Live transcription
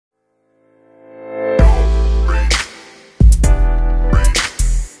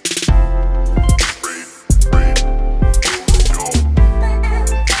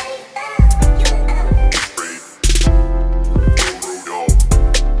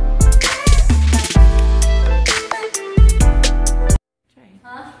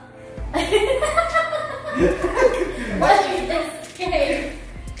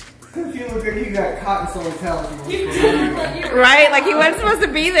someone tells you what's going on. Right? Like he wasn't supposed to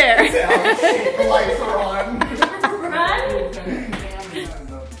be there. Oh shit, the lights are on. Right?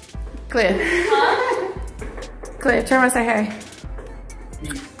 Cliff. Huh? Cliff, turn around and say hey.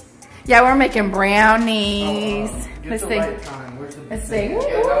 Yeah, we're making brownies. Let's see. Right time. Where's the Let's see. Yeah,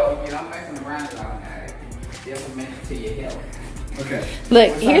 no, I'm making the brownies out now. Just a minute to your health. Okay.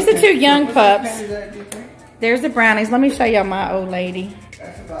 Look, here's the two young pups. What time is that, do you think? There's the brownies. Let me show y'all my old lady.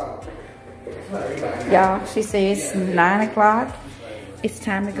 That's about. Y'all, she says 9 o'clock. It's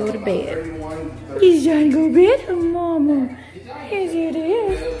time to go to bed. 31, He's trying to go to bed, mama. Yes, it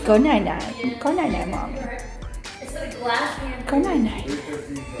is. Go night night. Go night night, mama. It's like glass hand. Go night night.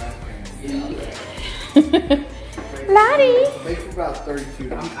 Lottie. Makes about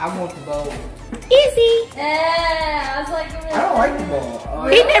 32. I want the bowl. Easy. Yeah, I was like, I don't like the ball.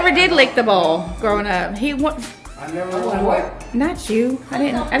 He never did lick the bowl growing up. He want I never really liked. not you. I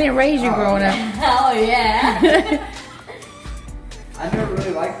didn't raise you growing up. hell yeah. I never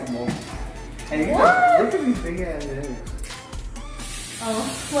really liked the ball. And you What? look at these big ass eggs. Oh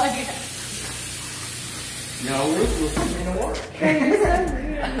my god. No, we're coming to work.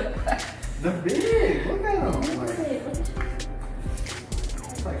 The big. Look at them.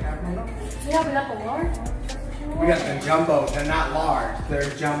 It's like half my knuckle. Yeah, we got the large one. We got the jumbo. They're not large. They're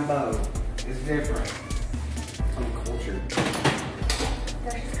jumbo. It's different. I'm cultured.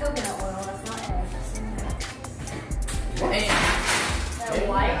 That's just coconut oil, that's not eggs. Hey, That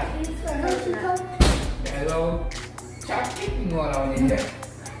white piece of coconut. hello. Chop chicken going on in there.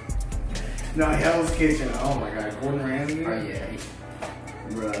 No, Hell's Kitchen. Oh my god. Gordon Ramsay. Oh yeah,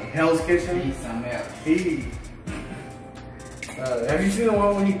 Bruh. Hell's Kitchen. he's something else. Have you seen the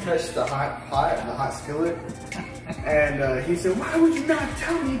one when he touched the hot skillet? And he said, "Why would you not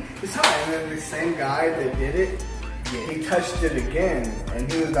tell me it's hot?" And then the same guy that did it, he touched it again, and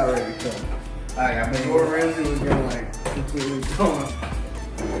he was about ready to kill him. Alright, I bet Gordon Ramsay was gonna like completely kill him.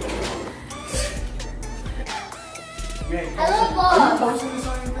 I love vlogs. Are you posting this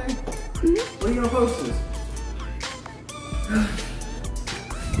on anything? When are you gonna post this?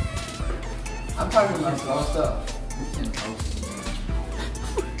 I'm talking about small stuff.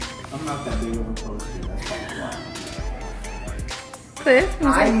 I'm not that big of a poster. That's probably why. Cliff,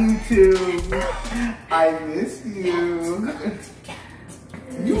 Hi YouTube. I miss you.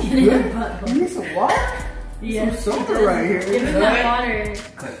 You good? You need some water? Yes. Some soda right here. Give me that water.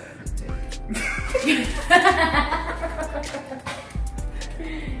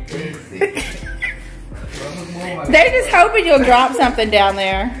 they're just hoping you'll drop something down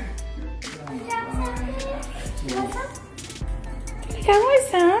there. Yeah, what's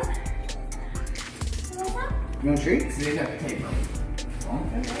some? You want treats? They have a tape.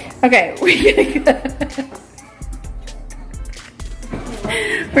 Okay,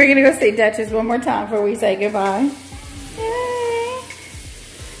 we're gonna go see Duchess one more time before we say goodbye.